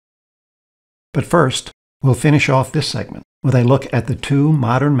But first, we'll finish off this segment with a look at the two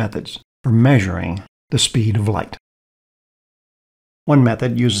modern methods for measuring the speed of light. One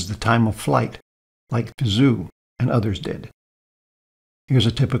method uses the time of flight, like Fizeau and others did. Here's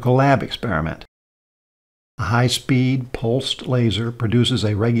a typical lab experiment. A high-speed pulsed laser produces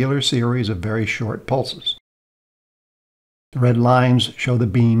a regular series of very short pulses. The red lines show the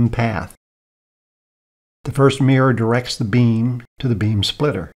beam path. The first mirror directs the beam to the beam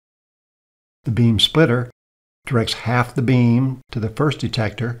splitter. The beam splitter directs half the beam to the first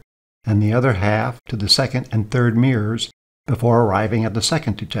detector and the other half to the second and third mirrors before arriving at the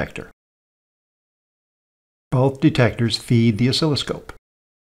second detector. Both detectors feed the oscilloscope.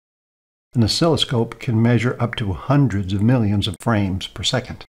 An oscilloscope can measure up to hundreds of millions of frames per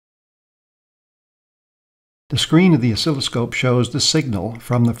second. The screen of the oscilloscope shows the signal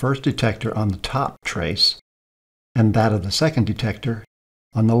from the first detector on the top trace and that of the second detector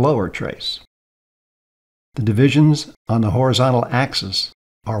on the lower trace. The divisions on the horizontal axis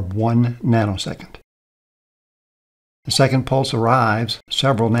are 1 nanosecond. The second pulse arrives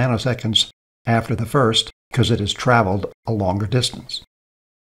several nanoseconds after the first because it has traveled a longer distance.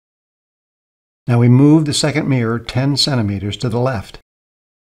 Now we move the second mirror 10 centimeters to the left.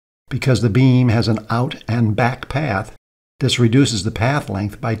 Because the beam has an out and back path, this reduces the path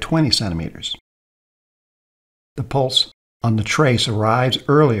length by 20 centimeters. The pulse on the trace arrives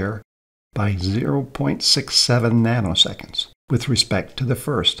earlier by 0.67 nanoseconds with respect to the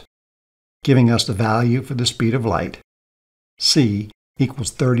first, giving us the value for the speed of light, c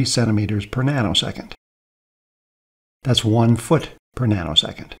equals 30 centimeters per nanosecond. That's 1 foot per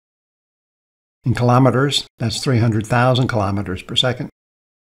nanosecond. In kilometers, that's 300,000 kilometers per second,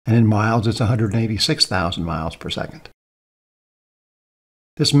 and in miles, it's 186,000 miles per second.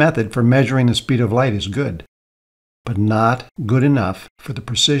 This method for measuring the speed of light is good, but not good enough for the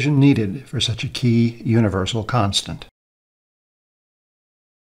precision needed for such a key universal constant.